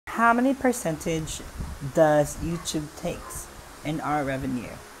how many percentage does YouTube takes in our revenue?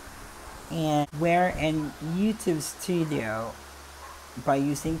 And where in YouTube Studio, by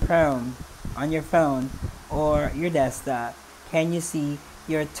using Chrome on your phone or your desktop, can you see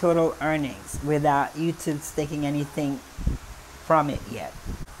your total earnings without YouTube taking anything from it yet?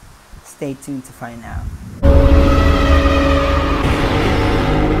 Stay tuned to find out.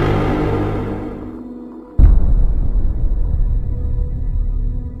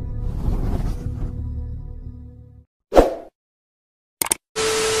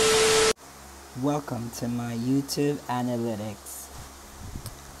 Welcome to my YouTube analytics.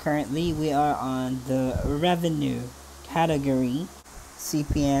 Currently we are on the revenue category.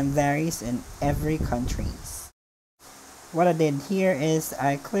 CPM varies in every country. What I did here is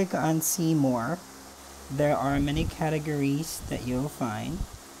I click on see more. There are many categories that you'll find,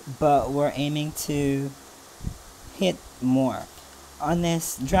 but we're aiming to hit more. On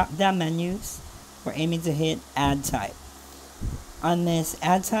this drop down menus, we're aiming to hit ad type. On this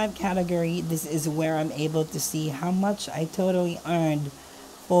ad type category, this is where I'm able to see how much I totally earned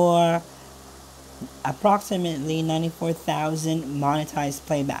for approximately 94,000 monetized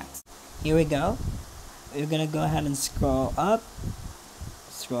playbacks. Here we go. We're gonna go ahead and scroll up,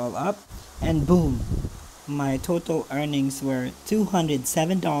 and boom, my total earnings were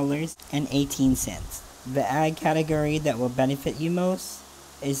 $207.18. The ad category that will benefit you most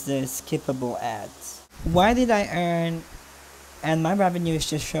is the skippable ads. Why did I earn, and my revenue is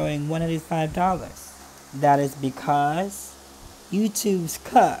just showing $185? That is because YouTube's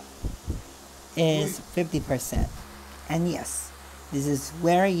cut is 50%. And yes, this is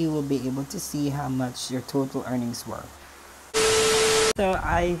where you will be able to see how much your total earnings were. So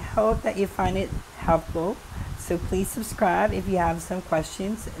I hope that you find it helpful. So please subscribe. If you have some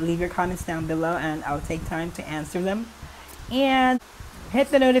questions, leave your comments down below and I'll take time to answer them. And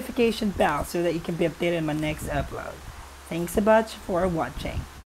hit the notification bell so that you can be updated on my next upload. Thanks so much for watching.